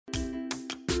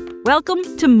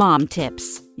Welcome to Mom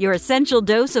Tips, your essential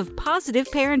dose of positive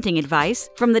parenting advice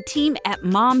from the team at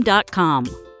mom.com.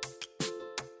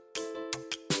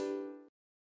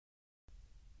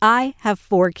 I have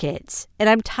 4 kids, and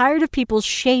I'm tired of people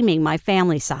shaming my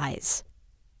family size.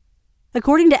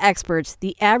 According to experts,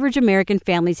 the average American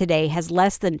family today has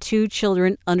less than 2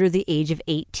 children under the age of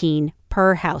 18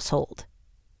 per household.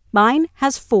 Mine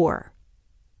has 4.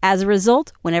 As a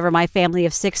result, whenever my family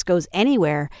of 6 goes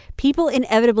anywhere, people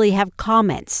inevitably have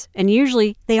comments, and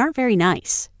usually they aren't very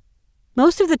nice.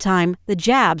 Most of the time, the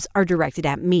jabs are directed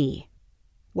at me.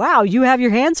 "Wow, you have your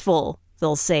hands full,"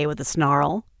 they'll say with a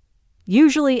snarl.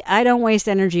 Usually, I don't waste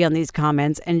energy on these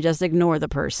comments and just ignore the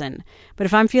person. But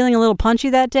if I'm feeling a little punchy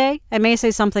that day, I may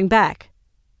say something back.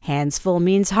 "Hands full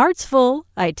means hearts full,"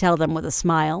 I tell them with a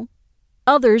smile.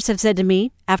 Others have said to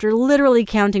me, after literally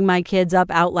counting my kids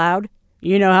up out loud,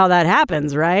 "You know how that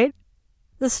happens, right?"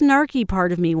 The snarky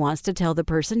part of me wants to tell the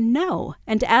person no,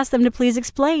 and to ask them to please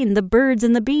explain the birds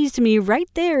and the bees to me right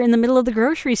there in the middle of the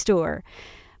grocery store.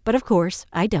 But of course,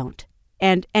 I don't.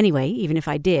 And anyway, even if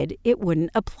I did, it wouldn't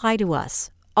apply to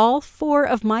us. All 4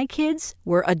 of my kids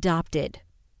were adopted.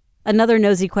 Another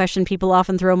nosy question people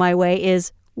often throw my way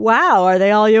is, "Wow, are they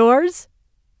all yours?"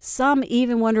 Some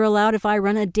even wonder aloud if I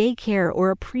run a daycare or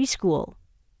a preschool.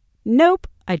 "Nope,"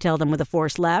 I tell them with a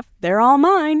forced laugh. "They're all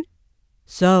mine."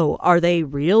 "So, are they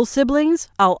real siblings?"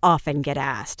 I'll often get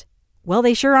asked. "Well,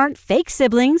 they sure aren't fake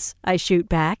siblings," I shoot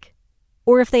back.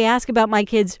 Or if they ask about my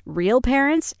kids' real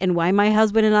parents and why my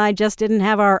husband and I just didn't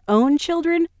have our own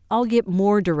children, I'll get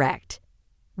more direct.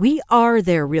 "We are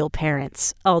their real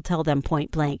parents," I'll tell them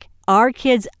point blank. "Our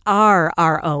kids are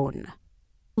our own."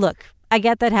 Look, I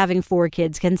get that having 4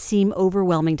 kids can seem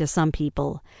overwhelming to some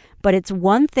people, but it's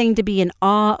one thing to be in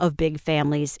awe of big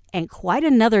families and quite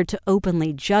another to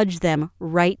openly judge them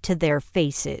right to their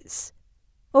faces.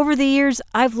 Over the years,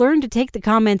 I've learned to take the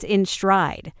comments in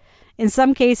stride. In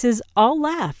some cases, I'll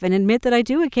laugh and admit that I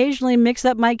do occasionally mix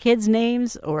up my kids'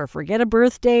 names or forget a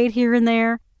birth date here and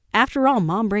there. After all,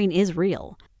 mom brain is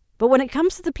real. But when it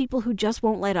comes to the people who just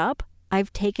won't let up,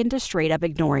 I've taken to straight up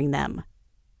ignoring them.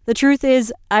 The truth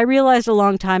is, I realized a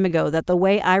long time ago that the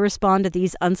way I respond to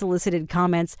these unsolicited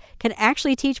comments can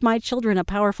actually teach my children a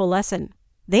powerful lesson.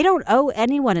 They don't owe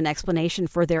anyone an explanation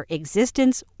for their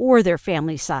existence or their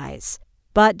family size.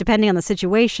 But depending on the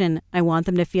situation, I want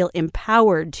them to feel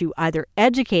empowered to either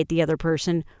educate the other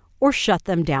person or shut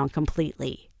them down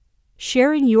completely.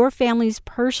 Sharing your family's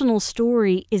personal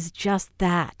story is just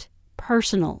that,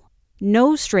 personal.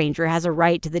 No stranger has a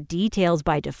right to the details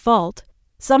by default.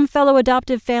 Some fellow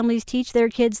adoptive families teach their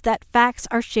kids that facts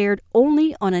are shared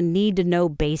only on a need-to-know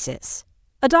basis.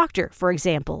 A doctor, for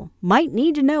example, might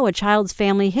need to know a child's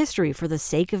family history for the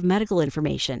sake of medical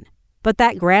information. But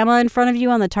that grandma in front of you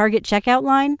on the Target checkout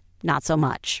line? Not so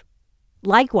much.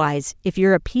 Likewise, if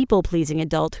you're a people-pleasing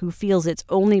adult who feels it's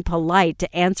only polite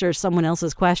to answer someone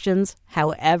else's questions,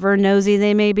 however nosy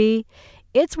they may be,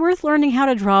 it's worth learning how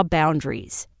to draw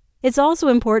boundaries. It's also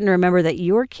important to remember that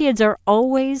your kids are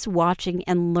always watching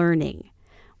and learning.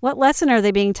 What lesson are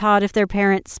they being taught if their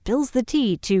parent spills the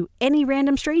tea to any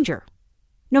random stranger?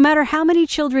 No matter how many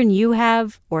children you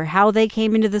have or how they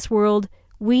came into this world,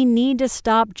 we need to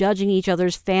stop judging each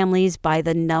other's families by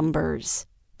the numbers.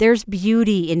 There's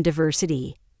beauty in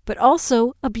diversity, but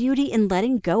also a beauty in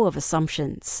letting go of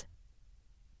assumptions.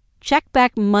 Check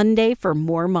back Monday for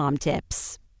more mom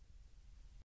tips.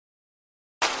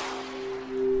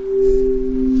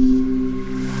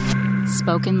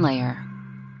 Spoken Layer.